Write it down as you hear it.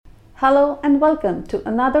Hello and welcome to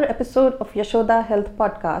another episode of Yashoda Health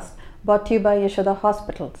Podcast brought to you by Yashoda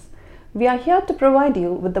Hospitals. We are here to provide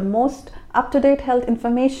you with the most up-to-date health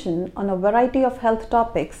information on a variety of health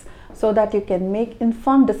topics so that you can make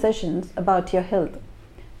informed decisions about your health.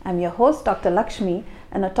 I'm your host Dr. Lakshmi,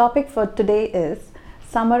 and our topic for today is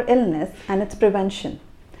summer illness and its prevention.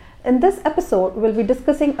 In this episode, we'll be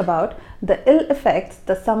discussing about the ill effects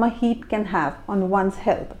the summer heat can have on one's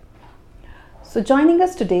health. So joining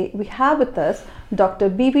us today, we have with us Dr.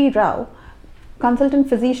 B.V. Rao, consultant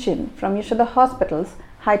physician from Yashoda Hospitals,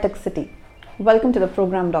 High Tech City. Welcome to the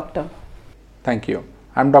program, Doctor. Thank you.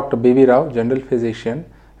 I'm Dr. B.V. Rao, general physician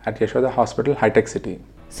at Yashoda Hospital, High Tech City.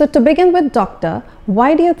 So to begin with, Doctor,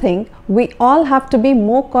 why do you think we all have to be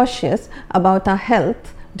more cautious about our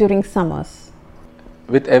health during summers?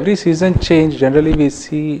 With every season change, generally we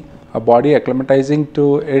see a body acclimatizing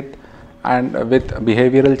to it, and with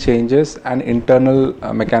behavioral changes and internal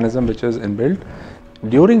mechanism which is inbuilt.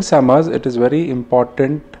 During summers, it is very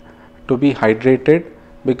important to be hydrated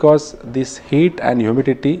because this heat and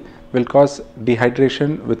humidity will cause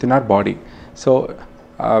dehydration within our body. So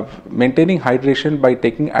maintaining hydration by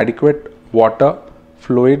taking adequate water,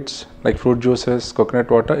 fluids like fruit juices,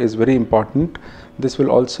 coconut water is very important. This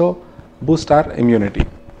will also boost our immunity.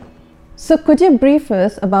 So could you brief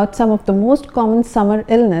us about some of the most common summer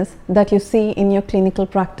illness that you see in your clinical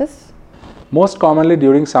practice? Most commonly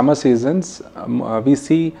during summer seasons, we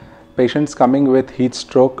see patients coming with heat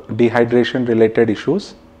stroke, dehydration related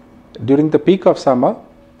issues. During the peak of summer,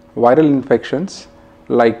 viral infections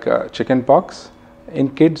like chickenpox.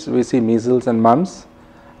 In kids, we see measles and mumps,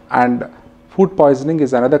 and food poisoning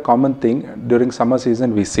is another common thing during summer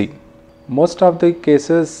season we see. Most of the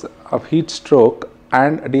cases of heat stroke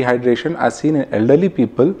and dehydration are seen in elderly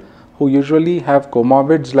people who usually have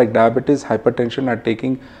comorbids like diabetes, hypertension, are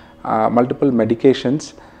taking multiple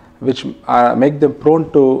medications which make them prone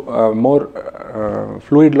to more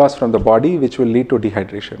fluid loss from the body, which will lead to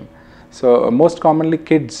dehydration. So most commonly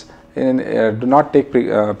kids do not take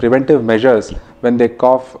preventive measures when they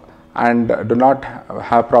cough and do not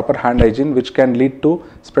have proper hand hygiene, which can lead to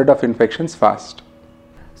spread of infections fast.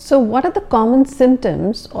 So what are the common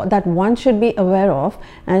symptoms that one should be aware of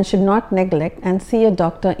and should not neglect and see a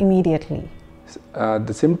doctor immediately?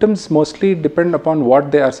 The symptoms mostly depend upon what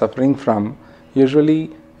they are suffering from.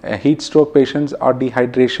 Usually heat stroke patients or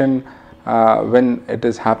dehydration, when it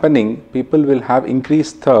is happening, people will have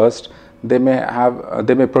increased thirst. They may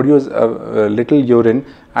produce a little urine,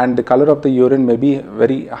 and the color of the urine may be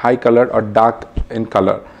very high colored or dark in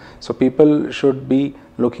color. So people should be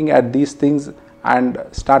looking at these things and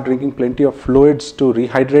start drinking plenty of fluids to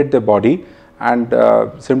rehydrate the body. And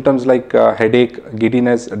symptoms like headache,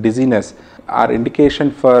 giddiness, dizziness are indication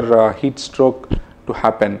for heat stroke to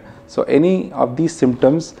happen. So any of these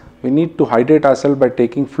symptoms, we need to hydrate ourselves by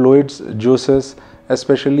taking fluids, juices.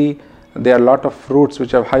 Especially there are a lot of fruits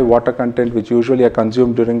which have high water content, which usually are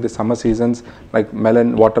consumed during the summer seasons, like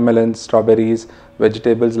melon, watermelon, strawberries.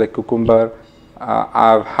 Vegetables like cucumber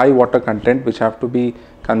have high water content, which have to be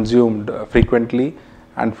consumed frequently,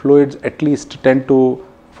 and fluids at least 10 to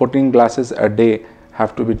 14 glasses a day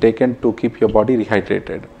have to be taken to keep your body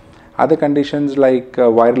rehydrated. Other conditions like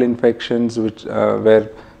viral infections, which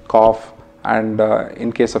where cough, and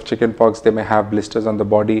in case of chickenpox they may have blisters on the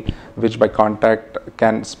body which by contact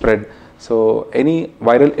can spread. So any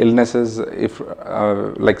viral illnesses, if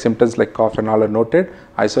like symptoms like cough and all are noted,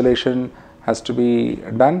 isolation has to be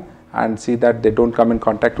done and see that they don't come in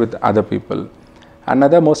contact with other people.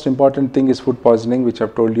 Another most important thing is food poisoning, which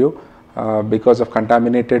I've told you. Because of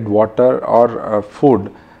contaminated water or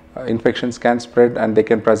food, infections can spread and they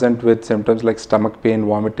can present with symptoms like stomach pain,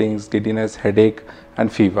 vomitings, giddiness, headache,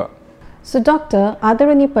 and fever. So doctor, are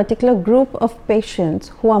there any particular group of patients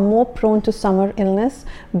who are more prone to summer illness,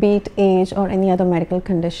 be it age or any other medical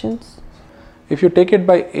conditions? If you take it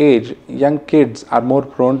by age, young kids are more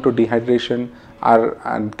prone to dehydration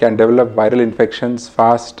and can develop viral infections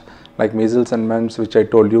fast, like measles and mumps, which I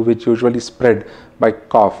told you, which usually spread by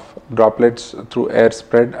cough, droplets through air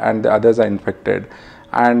spread, and the others are infected.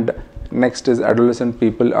 And next is adolescent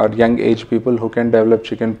people or young age people who can develop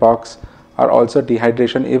chickenpox, or also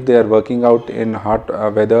dehydration if they are working out in hot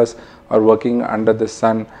weathers or working under the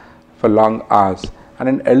sun for long hours. And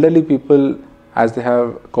in elderly people, as they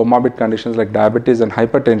have comorbid conditions like diabetes and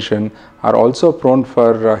hypertension, are also prone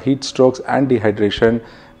for heat strokes and dehydration,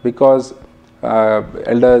 because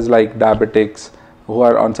elders like diabetics who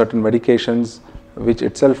are on certain medications, which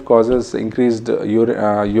itself causes increased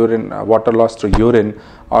water loss to urine,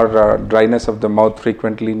 or dryness of the mouth,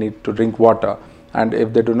 frequently need to drink water. And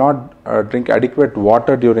if they do not drink adequate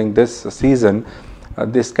water during this season,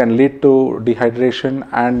 this can lead to dehydration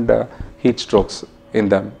and heat strokes in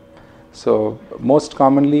them. So most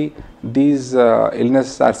commonly these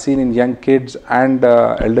illnesses are seen in young kids and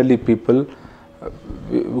elderly people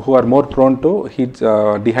who are more prone to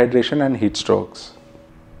dehydration and heat strokes.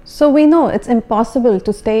 So we know it's impossible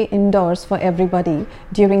to stay indoors for everybody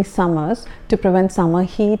during summers to prevent summer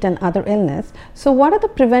heat and other illness. So what are the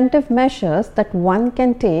preventive measures that one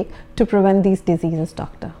can take to prevent these diseases,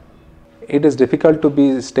 doctor? It is difficult to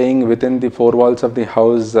be staying within the four walls of the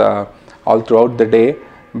house all throughout the day,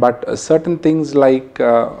 but certain things like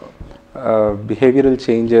behavioral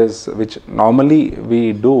changes which normally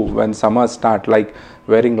we do when summers start, like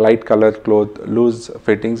wearing light colored clothes, loose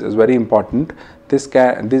fittings, is very important.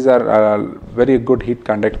 These are very good heat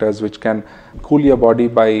conductors which can cool your body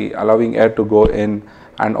by allowing air to go in,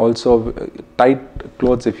 and also tight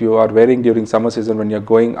clothes if you are wearing during summer season. When you're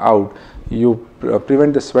going out, you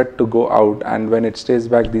prevent the sweat to go out, and when it stays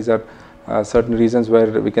back, these are certain reasons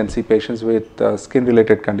where we can see patients with skin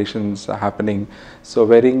related conditions happening. So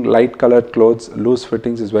wearing light colored clothes, loose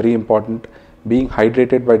fittings is very important. Being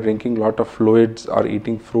hydrated by drinking lot of fluids or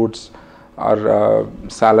eating fruits or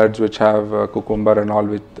salads which have cucumber and all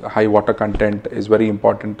with high water content is very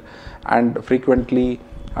important. And frequently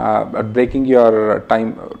breaking your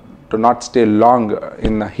time to not stay long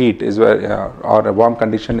in the heat is or a warm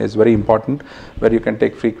condition is very important, where you can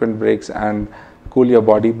take frequent breaks and cool your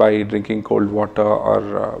body by drinking cold water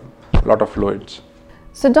or a lot of fluids.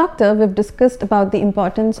 So doctor, we've discussed about the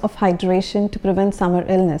importance of hydration to prevent summer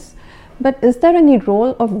illness. But is there any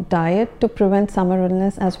role of diet to prevent summer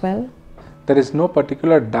illness as well? There is no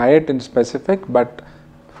particular diet in specific, but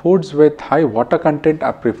foods with high water content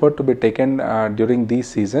are preferred to be taken during this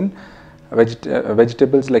season.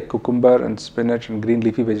 Vegetables like cucumber and spinach and green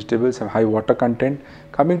leafy vegetables have high water content.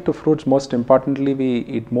 Coming to fruits, most importantly, we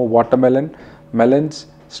eat more watermelon, melons,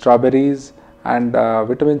 strawberries, and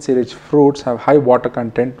vitamin C rich fruits have high water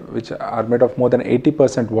content, which are made of more than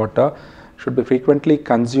 80% water, should be frequently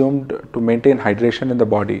consumed to maintain hydration in the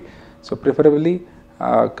body. So preferably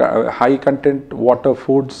high content water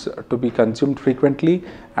foods to be consumed frequently,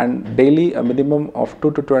 and daily a minimum of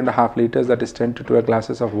 2 to 2.5 liters, that is 10 to 12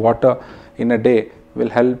 glasses of water in a day, will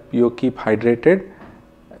help you keep hydrated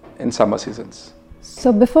in summer seasons.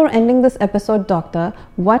 So before ending this episode, doctor,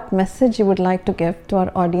 what message you would like to give to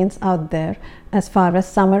our audience out there as far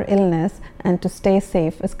as summer illness and to stay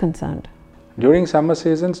safe is concerned? During summer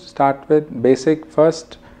seasons, start with basic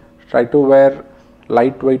first. Try to wear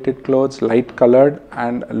light weighted clothes, light colored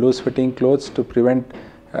and loose fitting clothes to prevent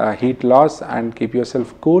heat loss and keep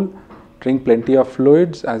yourself cool. Drink plenty of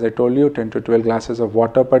fluids, as I told you, 10 to 12 glasses of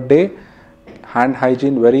water per day. Hand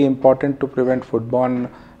hygiene, very important to prevent foodborne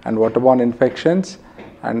and waterborne infections.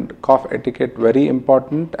 And cough etiquette, very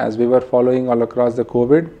important, as we were following all across the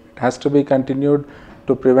COVID. It has to be continued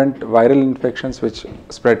to prevent viral infections which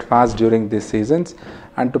spread fast during these seasons,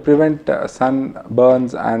 and to prevent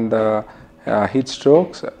sunburns and heat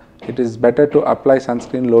strokes. It is better to apply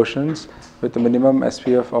sunscreen lotions with a minimum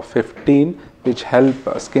SPF of 15, which help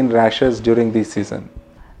skin rashes during this season.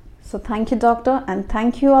 So thank you, doctor, and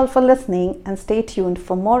thank you all for listening, and stay tuned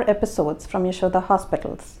for more episodes from Yashoda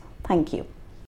Hospitals. Thank you.